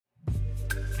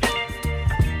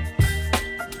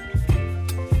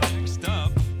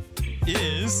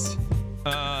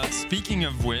Speaking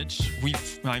of which,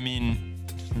 I mean,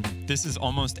 this is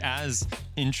almost as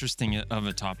interesting of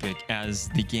a topic as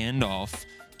the Gandalf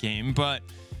game, but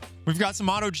we've got some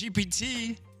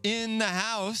AutoGPT in the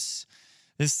house.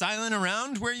 Is Silen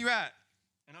around? Where are you at?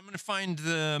 And I'm gonna find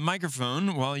the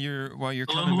microphone while you're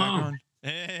coming back on.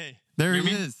 Hey, there he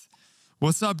is.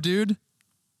 What's up, dude?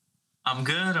 I'm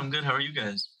good. How are you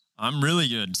guys? I'm really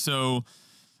good. So,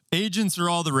 agents are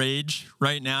all the rage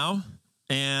right now.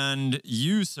 And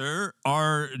you, sir,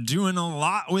 are doing a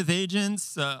lot with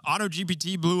agents.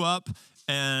 AutoGPT blew up,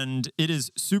 and it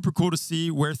is super cool to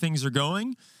see where things are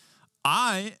going.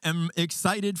 I am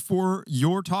excited for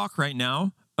your talk right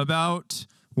now about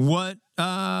where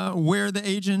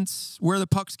the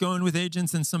puck's going with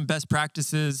agents and some best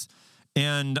practices.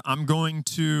 And I'm going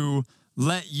to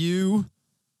let you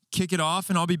kick it off,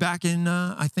 and I'll be back in,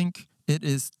 I think it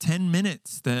is 10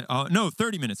 minutes. No,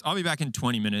 30 minutes. I'll be back in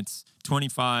 20 minutes,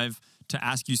 25, to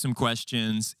ask you some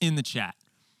questions in the chat.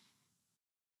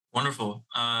 Wonderful.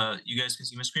 You guys can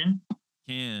see my screen?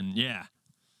 Can, yeah.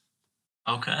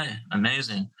 Okay,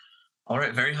 amazing. All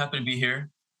right, very happy to be here.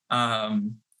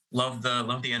 Love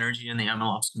the energy in the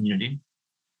MLOps community.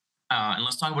 And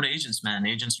let's talk about agents, man.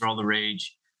 Agents are all the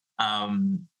rage.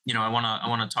 You know, I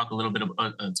wanna talk a little bit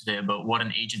about, today about what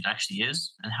an agent actually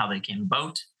is and how they came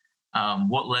about.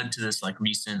 What led to this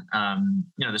recent,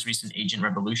 this recent agent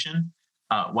revolution?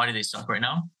 Why do they suck right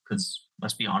now? Because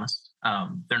let's be honest,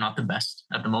 they're not the best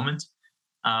at the moment.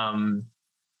 And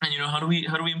how do we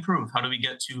improve? How do we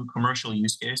get to commercial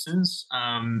use cases?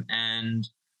 And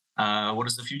what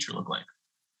does the future look like?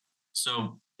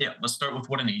 So yeah, let's start with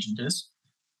what an agent is.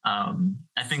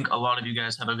 I think a lot of you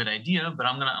guys have a good idea, but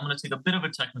I'm gonna take a bit of a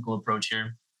technical approach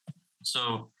here.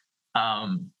 So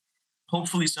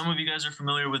hopefully some of you guys are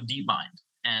familiar with DeepMind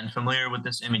and familiar with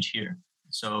this image here.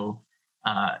 So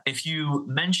if you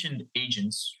mentioned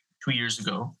agents 2 years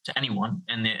ago to anyone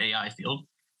in the AI field,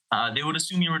 they would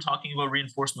assume you were talking about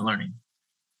reinforcement learning.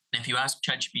 And if you ask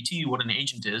ChatGPT what an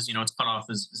agent is, its cutoff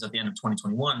is at the end of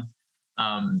 2021.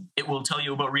 It will tell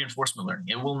you about reinforcement learning.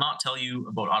 It will not tell you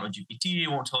about AutoGPT. It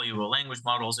won't tell you about language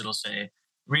models. It'll say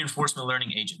reinforcement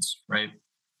learning agents, right?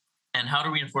 And how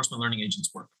do reinforcement learning agents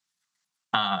work?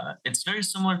 It's very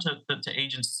similar to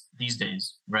agents these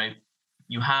days, right?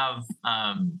 You have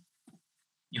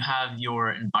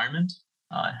your environment.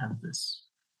 I have this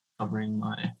covering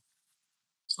my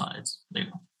slides. There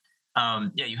you go.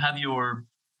 Yeah, you have your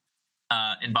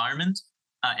environment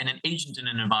and an agent in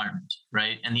an environment,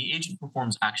 right? And the agent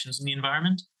performs actions in the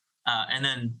environment, and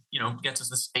then gets us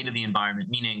the state of the environment,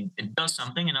 meaning it does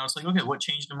something, and now it's like, okay, what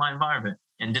changed in my environment,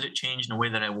 and did it change in a way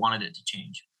that I wanted it to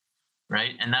change,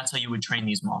 right? And that's how you would train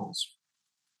these models.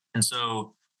 And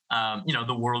so,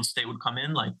 the world state would come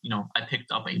in, I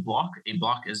picked up a block. A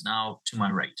block is now to my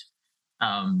right.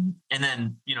 And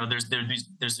then,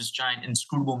 there's this giant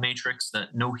inscrutable matrix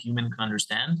that no human can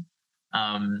understand.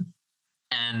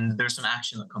 And there's some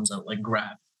action that comes out, like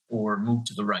grab or move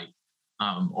to the right,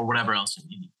 or whatever else it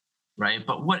may be, right?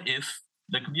 But what if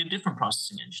there could be a different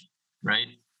processing engine, right?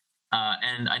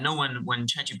 And I know when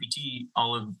ChatGPT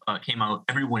came out,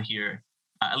 everyone here,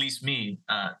 at least me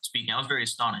speaking, I was very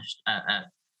astonished at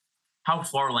how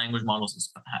far language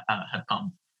models have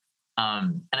come.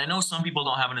 And I know some people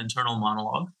don't have an internal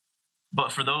monologue,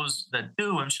 but for those that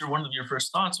do, I'm sure one of your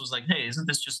first thoughts was like, hey, isn't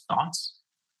this just thoughts?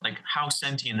 Like, how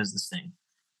sentient is this thing?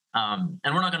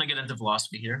 And we're not going to get into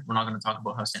philosophy here. We're not going to talk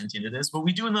about how sentient it is, but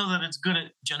we do know that it's good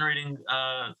at generating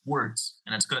words,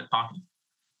 and it's good at talking,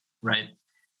 right?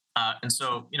 And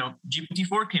so,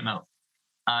 GPT-4 came out,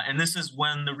 and this is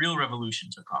when the real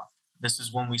revolution took off. This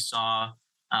is when we saw,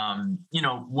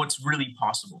 what's really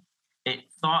possible. It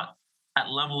thought at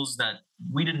levels that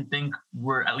we didn't think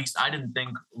were, at least I didn't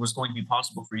think was going to be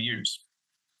possible for years.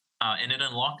 And it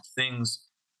unlocked things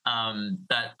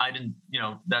that I didn't,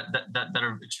 that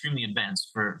are extremely advanced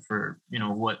for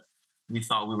what we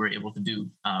thought we were able to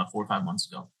do 4 or 5 months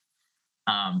ago.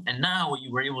 And now what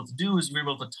you were able to do is you were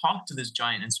able to talk to this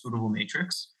giant inscrutable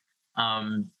matrix,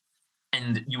 and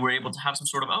you were able to have some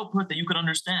sort of output that you could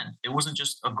understand. It wasn't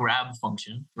just a grab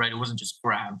function, right? It wasn't just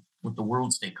grab with the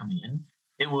world state coming in.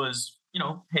 It was,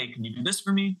 hey, can you do this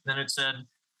for me? Then it said,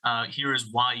 here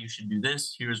is why you should do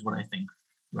this. Here's what I think,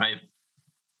 right?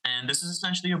 And this is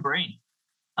essentially a brain.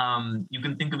 You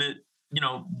can think of it,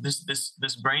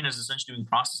 this brain is essentially doing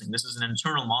processing. This is an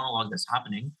internal monologue that's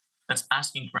happening, that's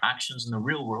asking for actions in the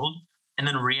real world and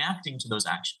then reacting to those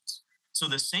actions. So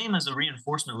the same as a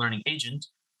reinforcement learning agent,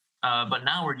 but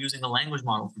now we're using a language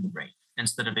model for the brain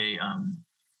instead of a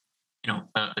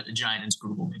giant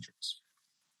inscrutable matrix.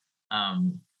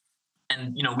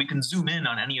 And we can zoom in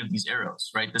on any of these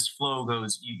arrows, right? This flow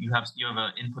goes, you have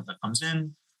an input that comes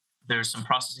in, there's some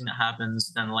processing that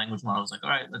happens, then the language model is like, all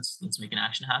right, let's make an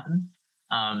action happen.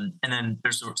 And then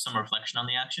there's some reflection on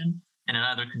the action, and it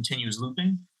either continues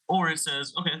looping or it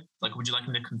says, okay, like, would you like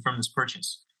me to confirm this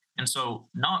purchase? And so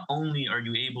not only are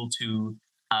you able to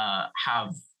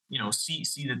have,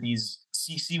 see that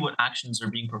see what actions are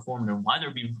being performed and why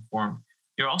they're being performed,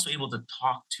 you're also able to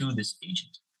talk to this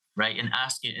agent, right? And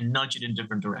ask it and nudge it in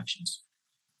different directions.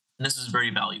 And this is very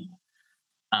valuable.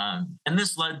 And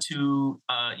this led to,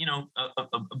 a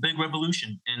big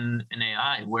revolution in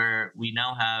AI, where we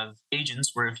now have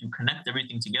agents where if you connect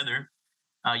everything together,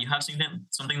 you have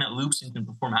something that loops and can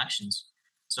perform actions.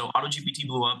 So AutoGPT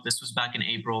blew up. This was back in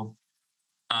April.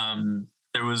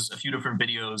 There was a few different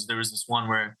videos. There was this one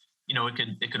where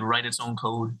it could write its own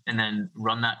code and then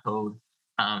run that code,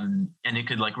 and it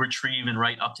could like retrieve and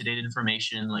write up to date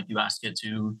information. Like you ask it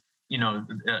to,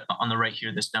 on the right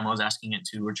here, this demo is asking it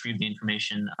to retrieve the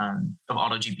information of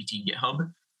AutoGPT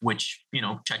GitHub, which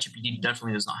ChatGPT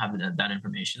definitely does not have that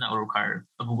information. That will require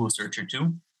a Google search or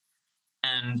two.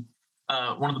 And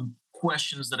one of the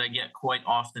questions that I get quite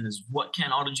often is, what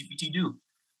can AutoGPT do?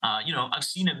 I've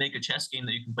seen it make a chess game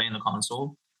that you can play in the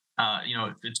console.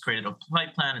 It's created a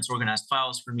flight plan, it's organized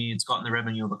files for me, it's gotten the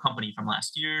revenue of a company from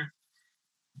last year.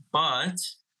 But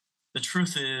the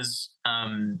truth is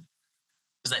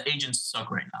that agents suck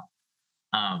right now.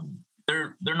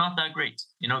 They're not that great.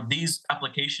 These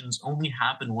applications only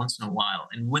happen once in a while,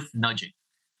 and with nudging.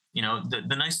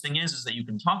 The nice thing is that you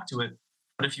can talk to it,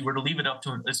 but if you were to leave it up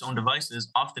to its own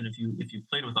devices, often if you've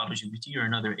played with AutoGPT or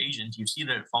another agent, you see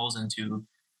that it falls into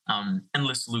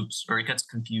endless loops, or it gets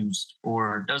confused,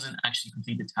 or doesn't actually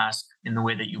complete the task in the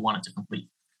way that you want it to complete,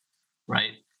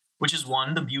 right? Which is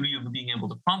one, the beauty of being able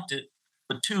to prompt it,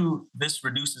 but two, this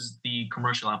reduces the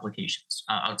commercial applications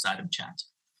outside of chat.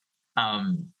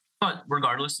 But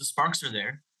regardless, the sparks are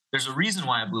there. There's a reason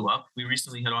why it blew up. We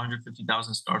recently hit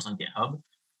 150,000 stars on GitHub.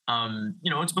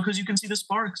 It's because you can see the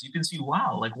sparks. You can see,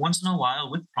 wow, like once in a while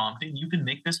with prompting, you can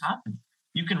make this happen.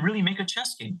 You can really make a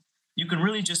chess game. You can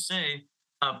really just say,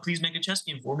 please make a chess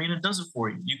game for me, and it does it for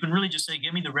you. You can really just say,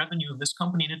 give me the revenue of this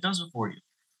company, and it does it for you,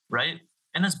 right?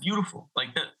 And that's beautiful.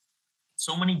 Like that,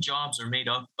 so many jobs are made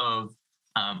up of,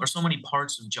 or so many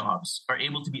parts of jobs are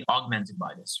able to be augmented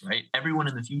by this, right? Everyone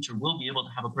in the future will be able to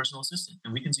have a personal assistant,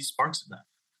 and we can see sparks of that.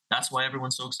 That's why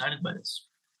everyone's so excited by this.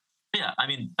 But yeah, I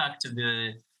mean, back to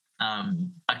the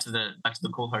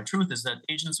cold hard truth is that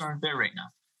agents aren't there right now.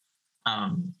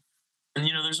 And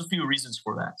there's a few reasons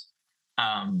for that.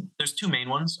 There's two main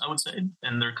ones, I would say,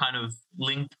 and they're kind of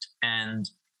linked, and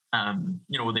they're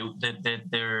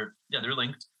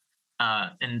linked.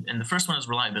 And the first one is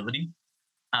reliability.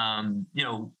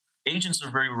 Agents are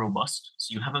very robust,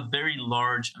 so you have a very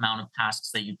large amount of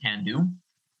tasks that you can do,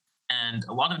 and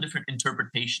a lot of different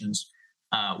interpretations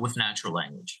with natural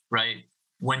language, right?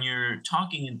 When you're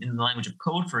talking in the language of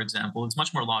code, for example, it's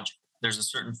much more logical. There's a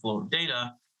certain flow of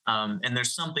data, and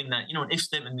there's something that, an if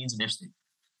statement means an if statement.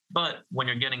 But when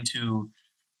you're getting to,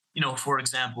 for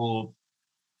example,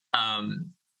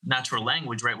 natural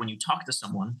language, right? When you talk to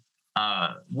someone,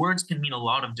 words can mean a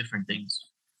lot of different things.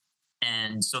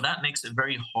 And so that makes it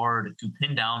very hard to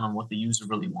pin down on what the user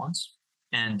really wants.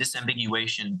 And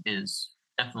disambiguation is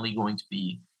definitely going to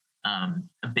be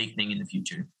a big thing in the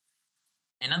future.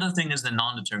 Another thing is the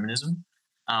non-determinism.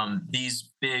 These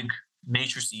big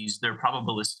matrices, they're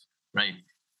probabilistic, right?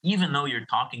 Even though you're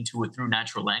talking to it through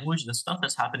natural language, the stuff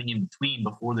that's happening in between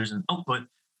before there's an output,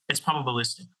 it's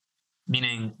probabilistic,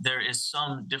 meaning there is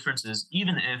some differences.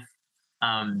 Even if,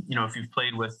 if you've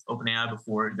played with OpenAI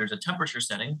before, there's a temperature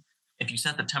setting. If you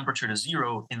set the temperature to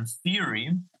 0, in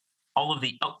theory, all of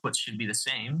the outputs should be the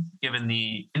same given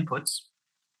the inputs,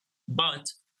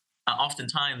 but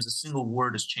oftentimes a single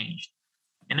word is changed.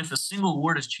 And if a single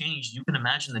word is changed, you can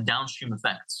imagine the downstream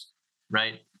effects,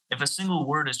 right? If a single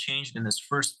word is changed in this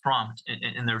first prompt,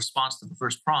 in the response to the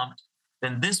first prompt,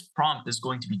 then this prompt is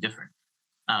going to be different.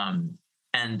 And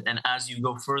as you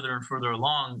go further and further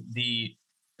along, the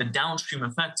downstream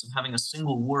effects of having a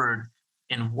single word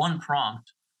in one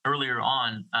prompt earlier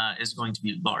on is going to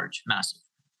be large, massive.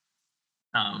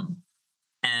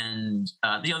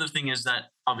 The other thing is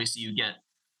that obviously you get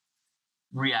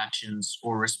reactions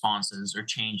or responses or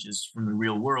changes from the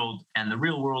real world, and the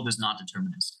real world is not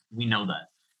deterministic. We know that.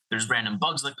 There's random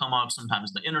bugs that come up.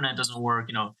 Sometimes the internet doesn't work.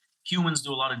 Humans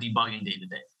do a lot of debugging day to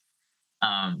day.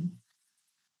 And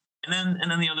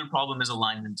then the other problem is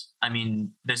alignment. I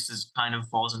mean, this is kind of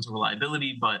falls into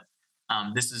reliability, but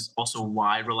this is also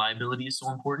why reliability is so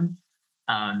important.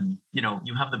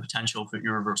 You have the potential for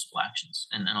irreversible actions,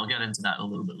 and I'll get into that a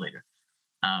little bit later.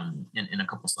 in a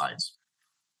couple slides.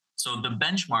 So the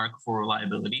benchmark for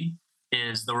reliability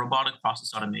is the robotic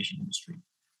process automation industry.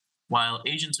 While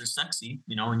agents are sexy,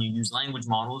 and you use language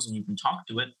models and you can talk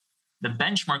to it, the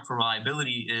benchmark for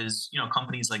reliability is,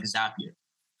 companies like Zapier,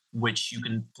 which you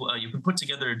can put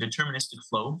together a deterministic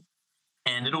flow,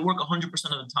 and it'll work 100% of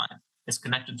the time. It's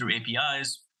connected through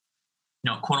APIs,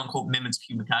 quote unquote mimics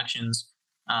cubic actions.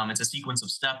 It's a sequence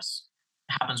of steps.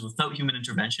 It happens without human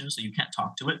intervention, so you can't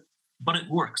talk to it, but it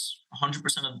works 100%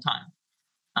 of the time.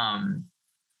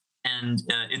 And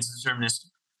it's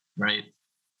deterministic, right?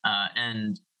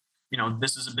 And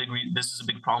this is a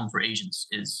big problem for agents.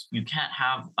 Is you can't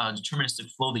have a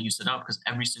deterministic flow that you set up, because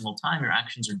every single time your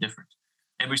actions are different.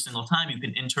 Every single time you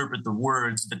can interpret the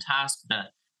words, the task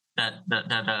that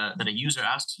a user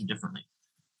asks you differently.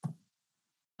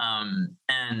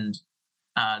 And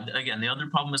again, the other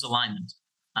problem is alignment.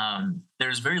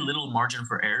 There's very little margin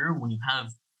for error when you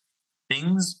have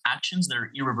actions that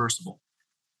are irreversible.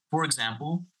 For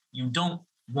example, you don't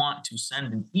want to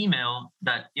send an email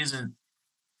that isn't,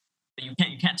 you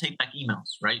can't take back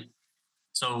emails, right?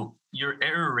 So your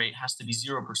error rate has to be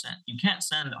 0%. You can't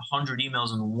send 100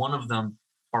 emails and one of them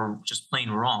are just plain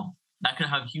wrong. That could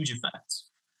have huge effects.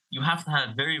 You have to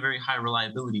have very, very high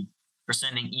reliability for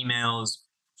sending emails,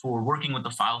 for working with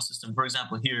the file system. For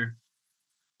example, here,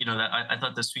 that I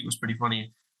thought this tweet was pretty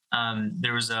funny.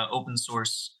 There was an open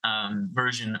source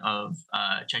version of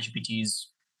ChatGPT's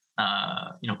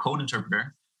code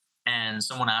interpreter, and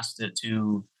someone asked it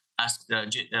to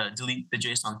delete the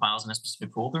JSON files in a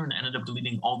specific folder, and it ended up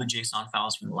deleting all the JSON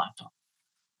files from the laptop.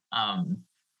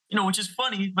 Which is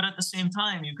funny, but at the same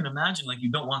time, you can imagine, like, you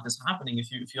don't want this happening.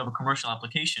 If you have a commercial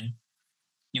application,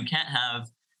 you can't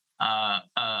have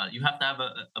you have to have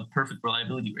a perfect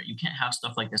reliability rate. You can't have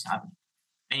stuff like this happening.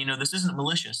 And this isn't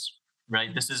malicious,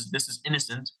 right? This is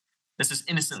innocent. This is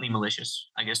innocently malicious,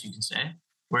 I guess you can say,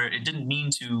 where it didn't mean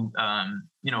to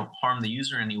harm the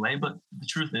user in any way. But the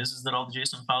truth is that all the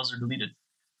JSON files are deleted.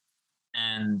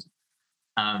 And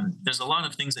there's a lot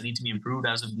of things that need to be improved,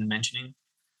 as I've been mentioning.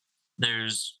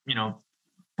 There's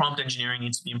prompt engineering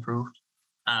needs to be improved.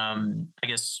 I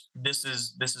guess this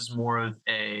is more of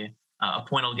a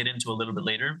point I'll get into a little bit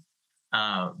later.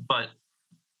 But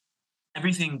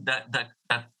everything that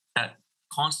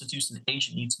constitutes an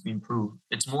agent needs to be improved.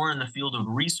 It's more in the field of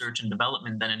research and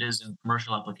development than it is in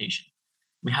commercial application.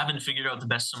 We haven't figured out the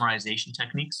best summarization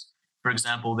techniques. For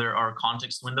example, there are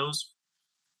context windows.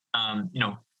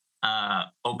 OpenAI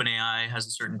has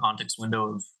a certain context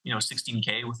window of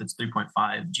 16K with its 3.5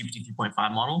 GPT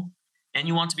 3.5 model, and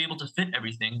you want to be able to fit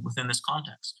everything within this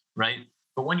context, right?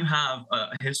 But when you have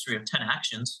a history of 10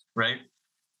 actions, right,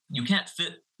 you can't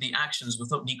fit the actions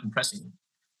without decompressing them,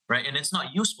 right? And it's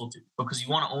not useful to, because you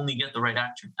want to only get the right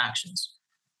actions.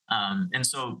 And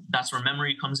so that's where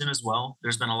memory comes in as well.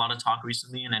 There's been a lot of talk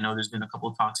recently, and I know there's been a couple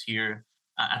of talks here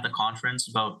at the conference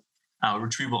about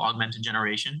retrieval augmented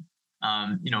generation.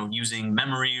 Using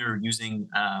memory or using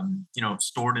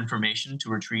stored information to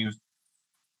retrieve,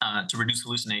 to reduce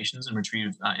hallucinations and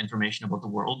retrieve information about the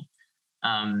world.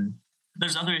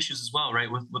 There's other issues as well,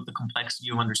 right? With the complexity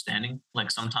of understanding.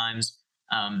 Like sometimes,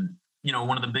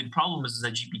 one of the big problems is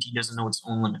that GPT doesn't know its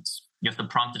own limits. You have to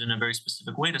prompt it in a very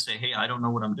specific way to say, hey, I don't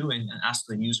know what I'm doing, and ask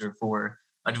the user for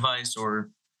advice or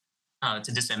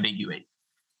to disambiguate.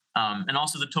 And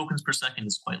also the tokens per second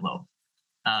is quite low.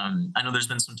 I know there's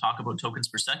been some talk about tokens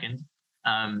per second,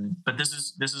 but this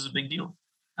is a big deal.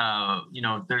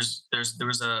 There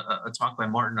was a talk by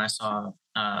Martin I saw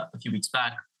a few weeks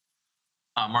back,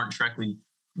 Martin Shrekley,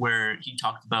 where he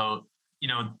talked about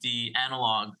the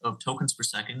analog of tokens per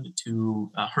second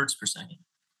to hertz per second,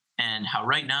 and how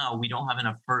right now we don't have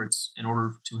enough hertz in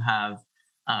order to have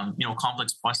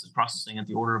complex processing at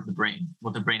the order of the brain,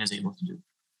 what the brain is able to do.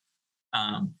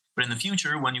 But in the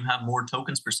future, when you have more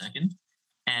tokens per second,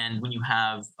 and when you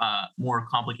have more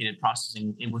complicated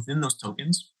processing within those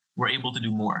tokens, we're able to do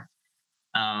more.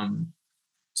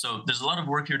 So there's a lot of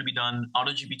work here to be done.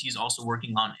 AutoGPT is also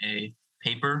working on a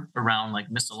paper around like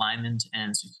misalignment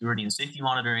and security and safety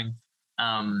monitoring.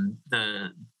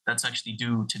 That's actually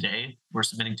due today. We're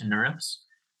submitting to NeurIPS,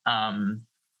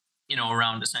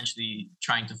 around essentially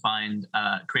trying to find,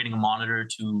 creating a monitor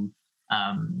to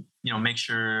make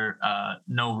sure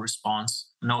no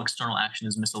external action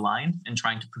is misaligned, and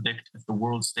trying to predict if the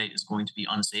world state is going to be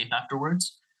unsafe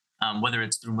afterwards, whether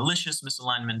it's through malicious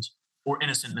misalignment or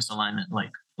innocent misalignment,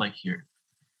 like here.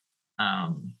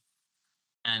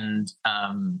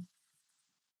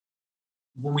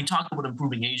 When we talk about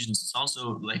improving agents, it's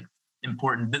also like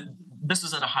important. This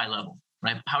is at a high level,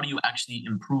 right? How do you actually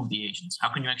improve the agents? How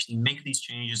can you actually make these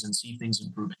changes and see things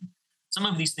improving? some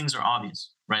of these things are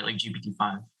obvious, right? Like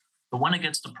GPT-5. But when it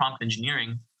gets to prompt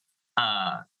engineering,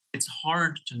 it's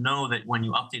hard to know that when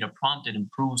you update a prompt, it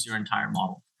improves your entire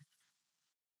model.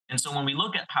 And so when we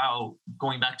look at how,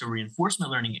 going back to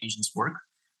reinforcement learning agents work,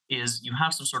 is you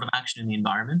have some sort of action in the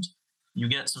environment, you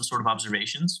get some sort of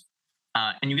observations,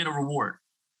 and you get a reward,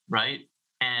 right?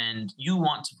 And you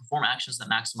want to perform actions that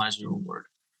maximize your reward.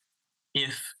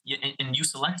 And you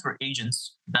select for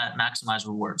agents that maximize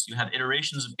rewards. You have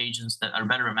iterations of agents that are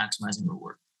better at maximizing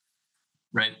reward,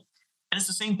 right? And it's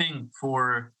the same thing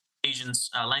for agents,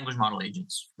 language model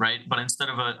agents, right? But instead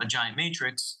of a giant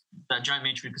matrix, that giant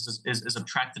matrix is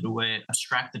abstracted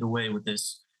away with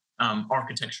this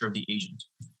architecture of the agent.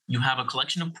 You have a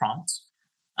collection of prompts,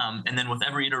 and then with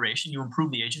every iteration, you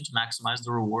improve the agent to maximize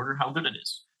the reward or how good it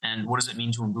is. And what does it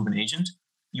mean to improve an agent?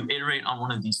 You iterate on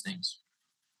one of these things.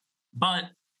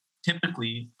 But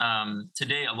typically,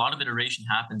 today, a lot of iteration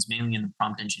happens mainly in the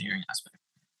prompt engineering aspect.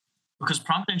 Because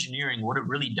prompt engineering, what it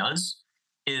really does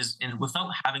is, without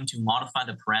having to modify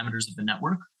the parameters of the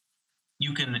network,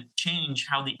 you can change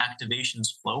how the activations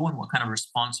flow and what kind of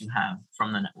response you have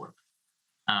from the network.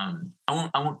 I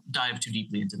won't dive too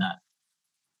deeply into that.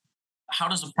 How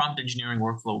does a prompt engineering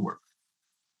workflow work,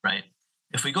 right?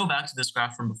 If we go back to this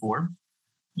graph from before,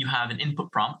 you have an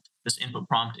input prompt. This input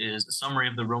prompt is a summary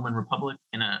of the Roman Republic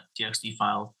in a TXT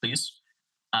file, please.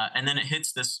 And then it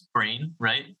hits this brain,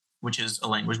 right, which is a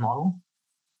language model.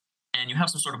 And you have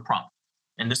some sort of prompt.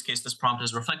 In this case, this prompt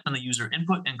is reflect on the user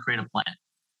input and create a plan.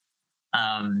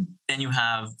 Then you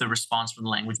have the response from the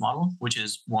language model, which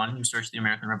is 1, you search the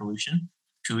American Revolution.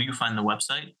 2, you find the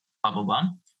website, blah, blah, blah.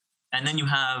 And then you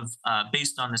have,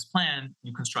 based on this plan,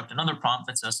 you construct another prompt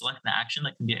that says select an action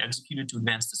that can be executed to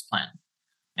advance this plan.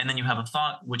 And then you have a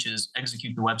thought, which is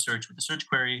execute the web search with the search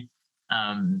query.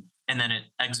 And then it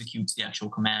executes the actual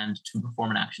command to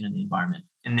perform an action in the environment.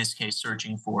 In this case,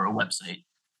 searching for a website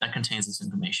that contains this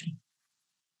information.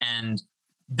 And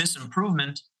this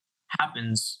improvement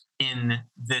happens in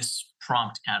this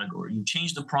prompt category. You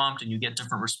change the prompt and you get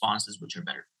different responses, which are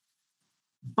better.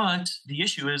 But the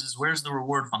issue is where's the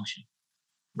reward function,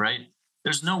 right?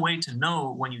 There's no way to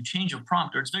know when you change a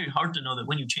prompt, or it's very hard to know that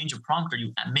when you change a prompt or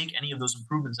you make any of those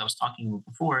improvements I was talking about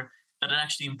before, that it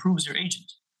actually improves your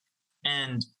agent.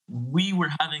 And we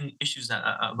were having issues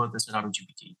about this at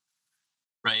AutoGPT,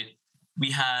 right?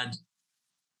 We had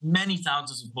many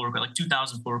thousands of pull requests, like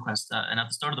 2,000 pull requests. And at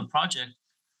the start of the project,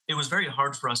 it was very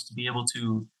hard for us to be able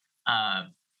to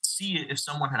see if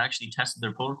someone had actually tested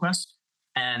their pull request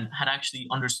and had actually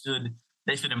understood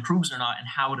if it improves or not and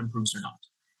how it improves or not.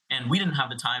 And we didn't have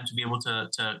the time to be able to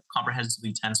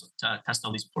comprehensively test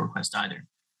all these pull requests either.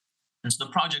 And so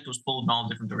the project was pulled in all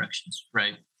different directions,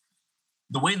 right?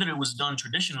 The way that it was done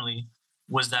traditionally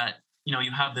was that,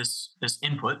 you have this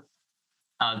input,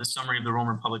 the summary of the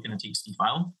Roman Republic in a TXT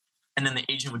file, and then the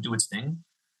agent would do its thing.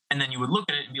 And then you would look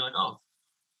at it and be like, oh,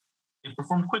 it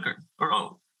performed quicker, or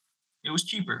oh, it was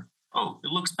cheaper, oh,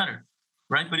 it looks better,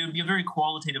 right? But it would be a very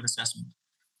qualitative assessment.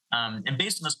 And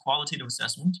based on this qualitative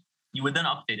assessment, you would then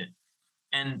update it.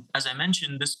 And as I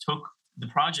mentioned, this took the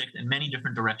project in many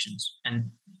different directions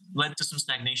and led to some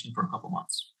stagnation for a couple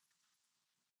months.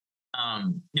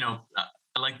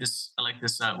 I like this. I like to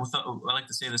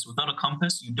say this: without a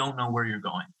compass, you don't know where you're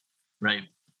going, right?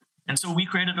 And so we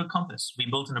created a compass. We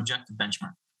built an objective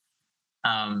benchmark.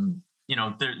 We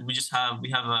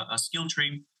have a skill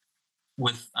tree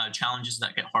with challenges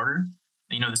that get harder.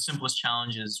 The simplest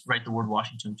challenge is write the word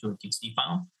Washington to a TXT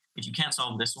file. If you can't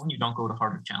solve this one, you don't go to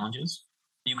harder challenges.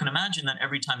 You can imagine that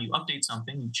every time you update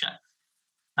something, you check.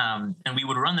 And we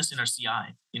would run this in our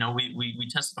CI. We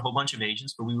tested a whole bunch of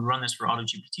agents, but we would run this for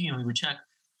AutoGPT, and we would check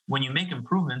when you make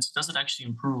improvements, does it actually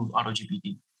improve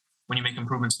AutoGPT? When you make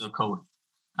improvements to the code,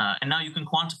 and now you can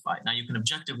quantify it. Now you can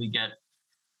objectively get,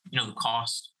 the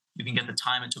cost. You can get the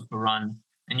time it took to run,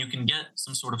 and you can get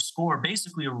some sort of score,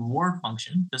 basically a reward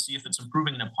function, to see if it's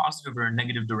improving in a positive or a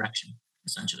negative direction,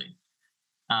 essentially.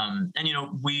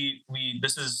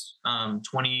 This is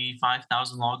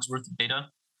 25,000 logs worth of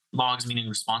data. Logs meaning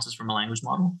responses from a language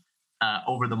model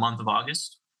over the month of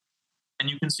August. And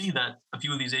you can see that a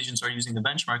few of these agents are using the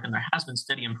benchmark, and there has been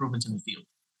steady improvements in the field.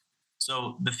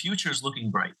 So the future is looking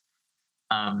bright.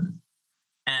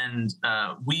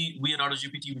 We at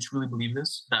AutoGPT, we truly believe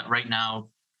this, that right now,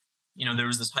 there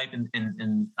was this hype in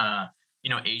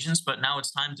agents, but now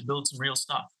it's time to build some real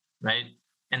stuff, right?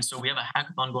 And so we have a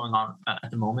hackathon going on at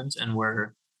the moment, and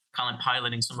we're kind of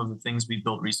piloting some of the things we've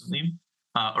built recently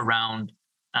around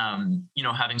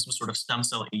having some sort of stem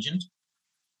cell agent,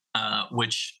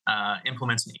 which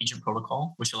implements an agent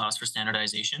protocol, which allows for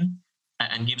standardization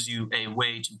and gives you a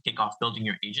way to kick off building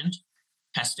your agent.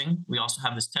 testing. We also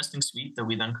have this testing suite that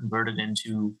we then converted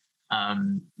into,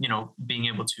 being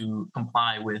able to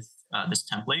comply with this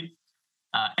template.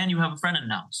 And you have a front end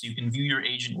now, so you can view your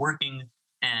agent working,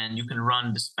 and you can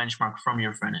run this benchmark from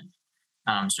your front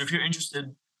end. So if you're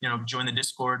interested, join the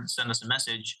Discord, send us a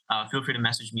message. Feel free to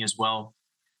message me as well,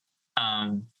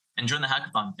 and join the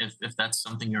hackathon if that's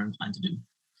something you're inclined to do.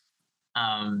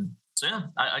 So yeah,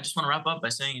 I just want to wrap up by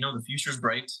saying, the future is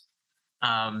bright.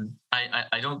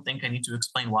 I don't think I need to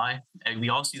explain why. We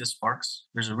all see the sparks.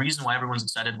 There's a reason why everyone's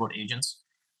excited about agents.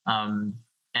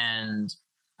 And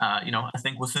I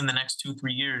think within the next 2-3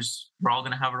 years, we're all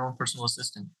going to have our own personal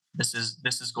assistant. This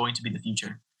is going to be the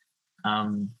future.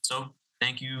 So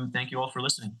thank you all for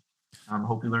listening.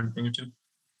 Hope you learned a thing or two.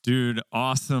 Dude,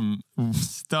 awesome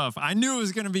stuff. I knew it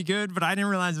was going to be good, but I didn't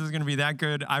realize it was going to be that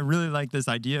good. I really like this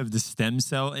idea of the stem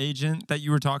cell agent that you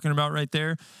were talking about right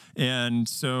there. And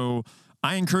so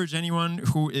I encourage anyone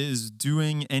who is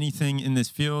doing anything in this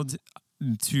field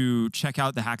to check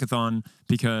out the hackathon,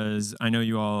 because I know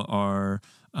you all are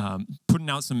putting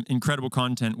out some incredible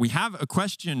content. We have a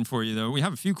question for you, though. We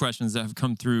have a few questions that have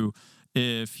come through.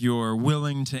 If you're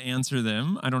willing to answer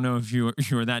them, I don't know if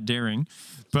you're that daring,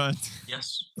 but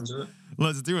yes, let's do it.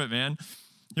 Let's do it, man.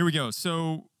 Here we go.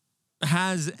 So,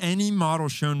 has any model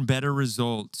shown better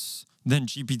results than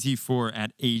GPT-4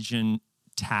 at agent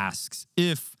tasks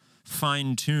if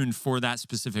fine-tuned for that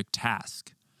specific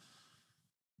task?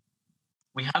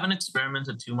 We haven't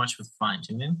experimented too much with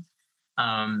fine-tuning.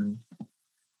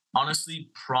 Honestly,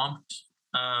 prompt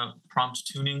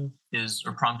tuning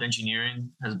or prompt engineering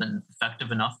has been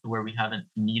effective enough to where we haven't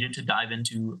needed to dive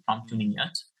into prompt tuning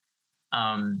yet.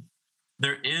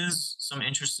 There is some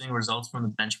interesting results from the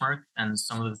benchmark, and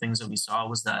some of the things that we saw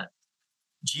was that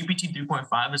GPT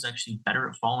 3.5 is actually better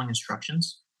at following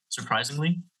instructions,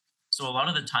 surprisingly. So a lot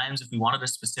of the times, if we wanted a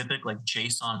specific like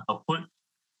JSON output,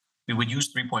 we would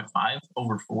use 3.5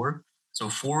 over 4. So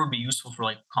 4 would be useful for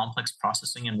like complex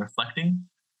processing and reflecting.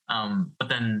 But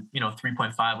then,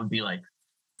 3.5 would be like,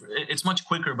 it's much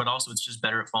quicker, but also it's just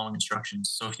better at following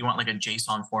instructions. So if you want like a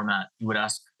JSON format, you would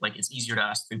ask, like, it's easier to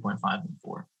ask 3.5 than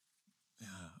 4.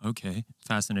 Yeah, okay.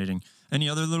 Fascinating. Any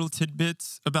other little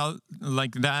tidbits about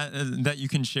like that that you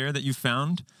can share that you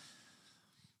found?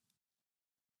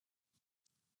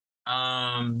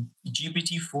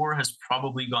 GPT-4 has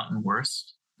probably gotten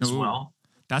worse as well.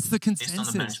 That's the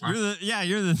consensus.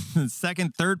 You're the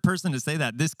second, third person to say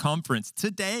that this conference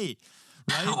today,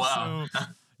 right? Wow. So,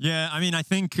 yeah, I mean, I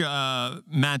think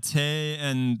Mate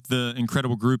and the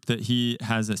incredible group that he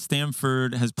has at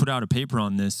Stanford has put out a paper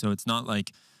on this. So it's not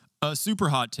like a super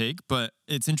hot take, but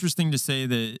it's interesting to say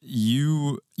that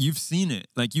you've seen it,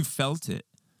 like you felt it.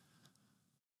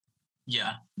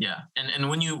 Yeah. And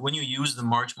when you use the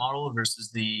March model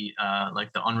versus the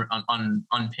like the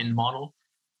unpinned model,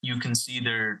 you can see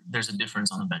there's a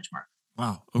difference on the benchmark.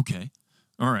 Wow. Okay.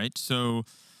 All right. So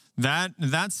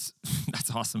that's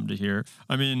awesome to hear.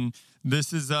 I mean,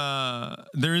 this is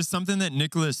there is something that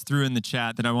Nicholas threw in the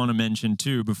chat that I want to mention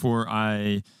too before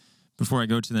I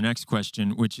go to the next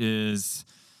question, which is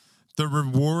the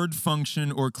reward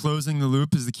function or closing the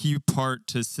loop is the key part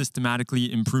to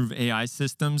systematically improve AI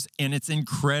systems, and it's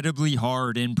incredibly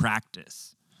hard in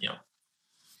practice. Yeah.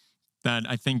 That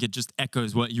I think it just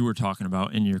echoes what you were talking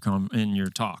about in your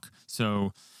talk.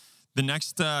 So the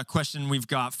next question we've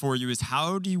got for you is,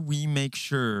 how do we make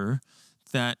sure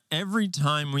that every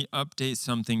time we update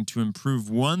something to improve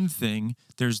one thing,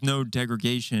 there's no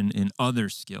degradation in other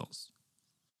skills?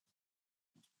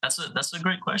 That's a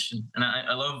great question, and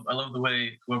I love the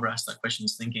way whoever asked that question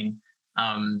is thinking,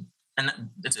 and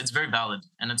it's very valid,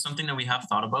 and it's something that we have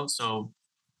thought about. So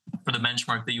for the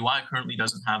benchmark, the UI currently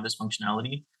doesn't have this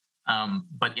functionality.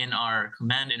 But in our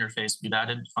command interface, we've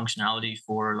added functionality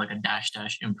for like a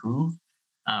 -- improve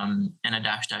and a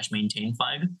 -- maintain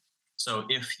flag. So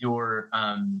if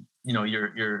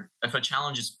if a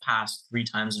challenge is passed 3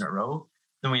 times in a row,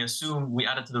 then we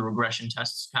add it to the regression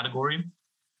tests category,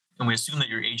 and we assume that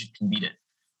your agent can beat it.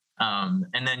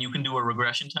 And then you can do a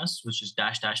regression test, which is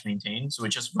 -- maintain. So it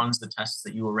just runs the tests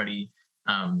that you already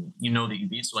that you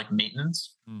beat, so like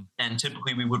maintenance. And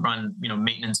typically we would run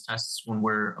maintenance tests when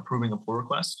we're approving a pull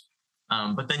request,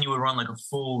 but then you would run like a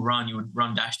full run. You would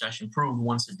run -- improve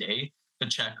once a day to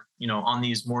check on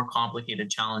these more complicated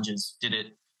challenges, did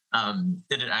it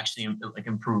actually like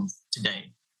improve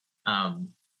today.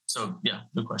 So yeah,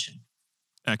 good question.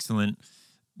 Excellent.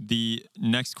 The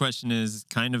next question is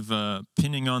kind of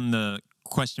pinning on the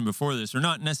question before this, or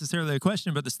not necessarily a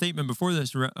question, but the statement before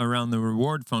this around the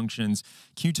reward functions.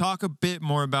 Can you talk a bit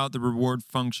more about the reward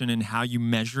function and how you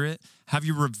measure it? Have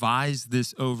you revised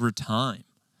this over time?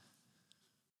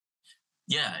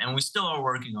 Yeah, and we still are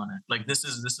working on it. Like this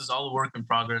is all a work in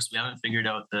progress. We haven't figured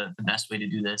out the best way to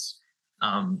do this.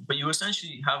 But you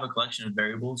essentially have a collection of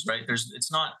variables, right?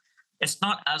 It's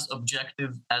not as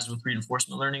objective as with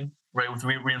reinforcement learning, right? With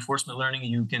reinforcement learning,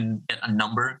 you can get a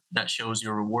number that shows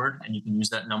your reward, and you can use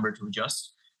that number to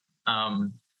adjust.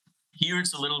 Um, Here,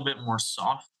 it's a little bit more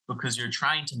soft because you're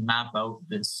trying to map out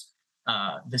this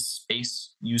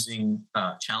space using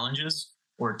challenges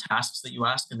or tasks that you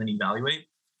ask and then evaluate.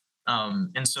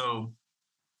 And so,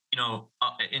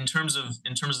 in terms of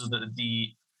the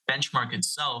benchmark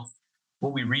itself,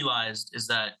 what we realized is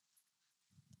that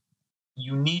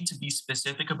you need to be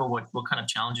specific about what kind of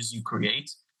challenges you create.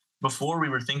 Before, we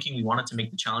were thinking we wanted to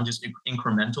make the challenges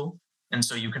incremental, and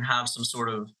so you can have some sort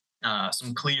of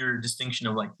some clear distinction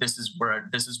of like this is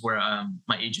where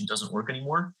my agent doesn't work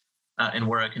anymore, and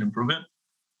where I can improve it.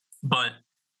 But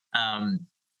um,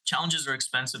 challenges are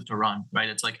expensive to run, right?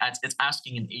 It's like it's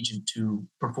asking an agent to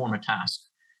perform a task,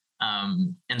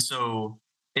 and so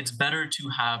it's better to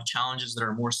have challenges that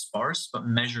are more sparse but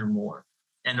measure more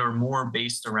and are more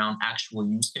based around actual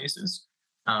use cases,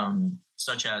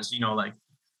 such as like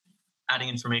adding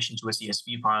information to a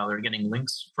CSV file or getting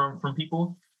links from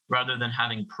people, rather than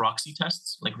having proxy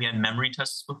tests like we had memory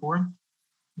tests before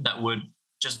that would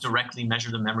just directly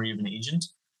measure the memory of an agent.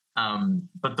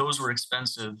 But those were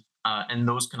expensive, and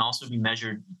those can also be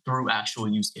measured through actual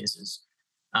use cases.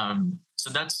 So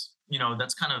that's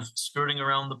kind of skirting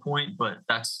around the point, but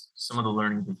that's some of the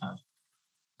learning we've had.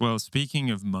 Well,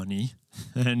 speaking of money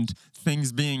and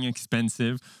things being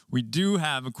expensive, we do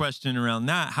have a question around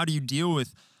that. How do you deal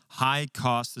with high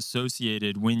costs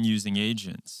associated when using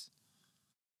agents?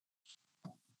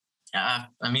 Yeah,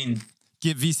 I mean,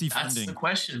 Get VC that's the funding.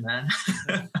 question, man.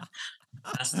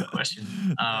 That's the question.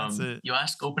 That's it. You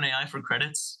ask OpenAI for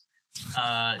credits.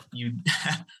 You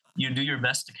you do your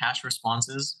best to cache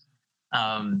responses.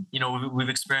 We've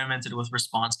experimented with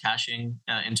response caching,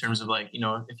 in terms of like,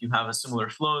 if you have a similar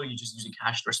flow, you just use a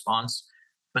cached response.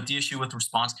 But the issue with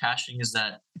response caching is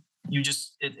that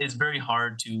it's very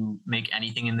hard to make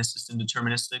anything in the system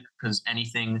deterministic, because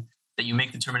anything that you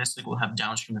make deterministic will have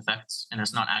downstream effects, and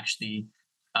it's not actually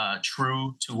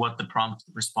true to what the prompt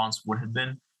response would have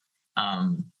been.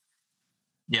 Um,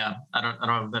 yeah, I don't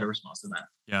have a better response to that.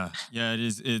 Yeah, it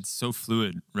is. It's so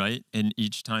fluid, right? And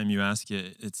each time you ask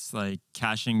it, it's like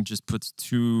caching just puts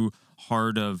too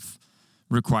hard of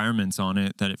requirements on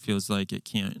it that it feels like it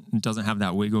doesn't have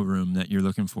that wiggle room that you're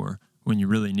looking for when you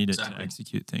really need it to Exactly.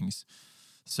 execute things.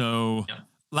 So, Yeah.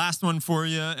 last one for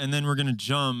you, and then we're gonna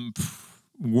jump.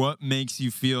 What makes you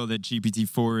feel that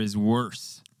GPT-4 is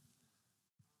worse?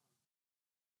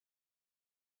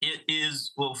 It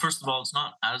is, well, first of all, it's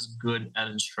not as good at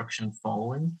instruction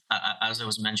following, as I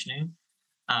was mentioning.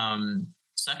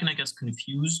 Second, it gets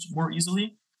confused more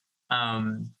easily.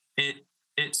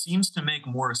 It seems to make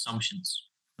more assumptions,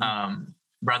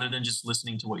 rather than just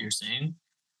listening to what you're saying.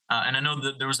 And I know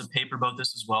that there was a paper about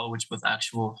this as well, which with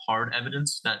actual hard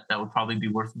evidence that would probably be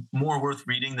worth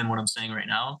reading than what I'm saying right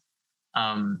now.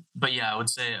 But yeah, I would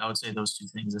say those two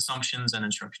things: assumptions and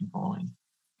instruction following.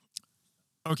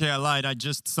 Okay, I lied. I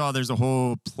just saw there's a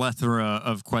whole plethora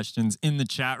of questions in the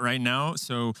chat right now.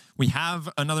 So we have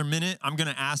another minute. I'm going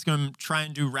to ask them, try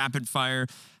and do rapid fire.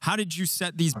 How did you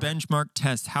set these Okay. benchmark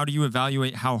tests? How do you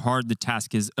evaluate how hard the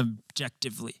task is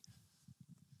objectively?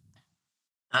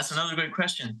 That's another great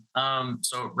question.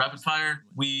 So rapid fire,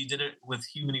 we did it with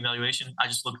human evaluation. I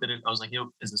just looked at it. I was like,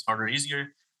 yo, is this harder or easier?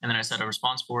 And then I set a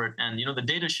response for it. And the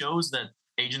data shows that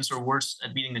agents are worse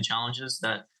at beating the challenges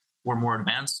that were more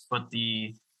advanced. But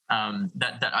the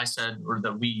that I said, or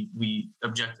that we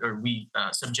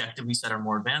subjectively said are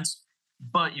more advanced.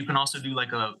 But you can also do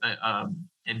like a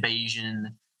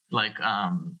Bayesian, like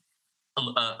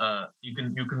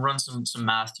you can run some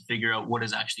math to figure out what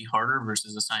is actually harder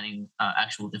versus assigning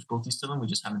actual difficulties to them. We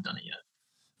just haven't done it yet.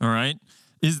 All right.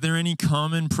 Is there any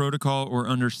common protocol or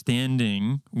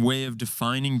understanding way of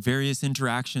defining various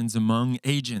interactions among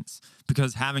agents?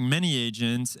 Because having many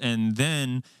agents and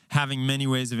then having many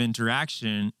ways of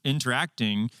interacting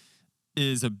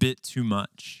is a bit too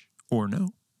much, or no?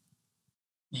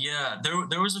 Yeah,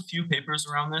 there was a few papers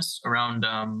around this, around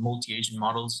multi-agent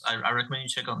models. I recommend you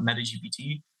check out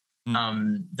MetaGPT.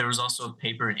 Mm. There was also a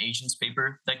paper, an agents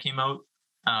paper, that came out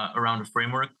around a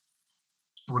framework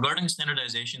regarding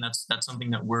standardization. That's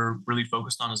something that we're really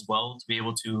focused on as well, to be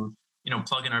able to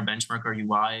plug in our benchmark, our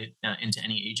UI, into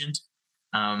any agent.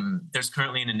 There's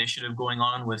currently an initiative going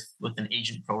on with an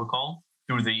agent protocol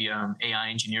through the AI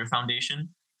Engineer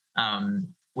Foundation,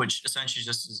 which essentially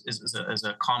just is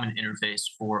a common interface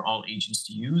for all agents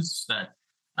to use, so that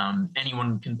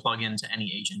anyone can plug into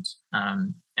any agent.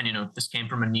 And this came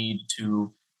from a need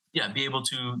to be able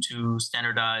to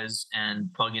standardize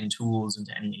and plug in tools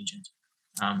into any agent,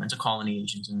 and to call any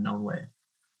agent in a known way.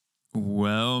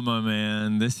 Well, my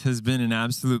man, this has been an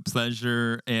absolute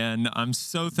pleasure, and I'm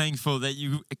so thankful that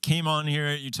you came on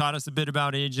here. You taught us a bit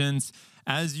about agents.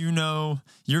 As you know,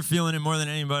 you're feeling it more than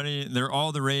anybody. They're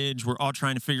all the rage. We're all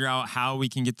trying to figure out how we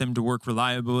can get them to work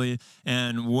reliably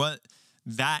and what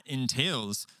that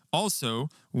entails. Also,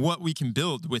 what we can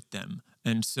build with them.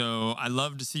 And so I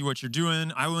love to see what you're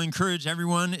doing. I will encourage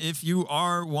everyone, if you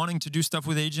are wanting to do stuff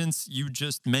with agents, you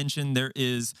just mentioned there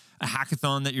is a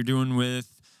hackathon that you're doing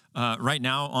with right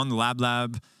now on the Lab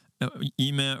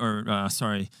email, or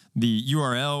the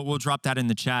URL. We'll drop that in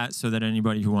the chat so that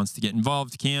anybody who wants to get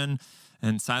involved can.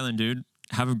 And Silen, dude,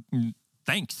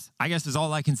 thanks, I guess is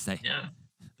all I can say. Yeah,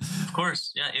 of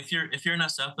course. Yeah, if you're in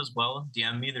SF as well,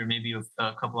 DM me. There may be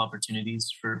a couple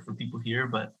opportunities for people here,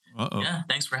 but yeah,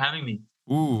 thanks for having me.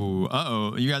 Ooh,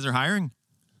 you guys are hiring?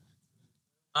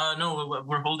 No,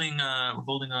 we're holding a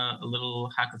little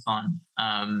hackathon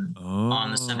on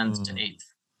the 7th to 8th.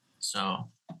 So,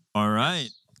 all right,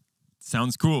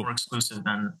 sounds cool. More exclusive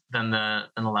than the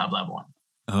Lab one.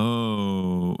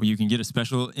 Oh, you can get a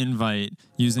special invite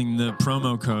using the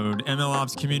promo code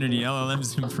MLOps.community,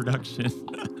 LLMs in production.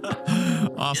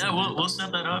 Awesome. Yeah, we'll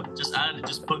set that up.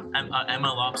 Just put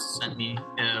MLOps sent me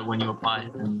when you apply,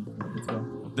 and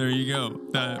there you go.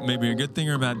 That may be a good thing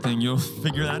or a bad thing. You'll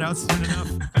figure that out soon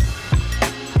enough.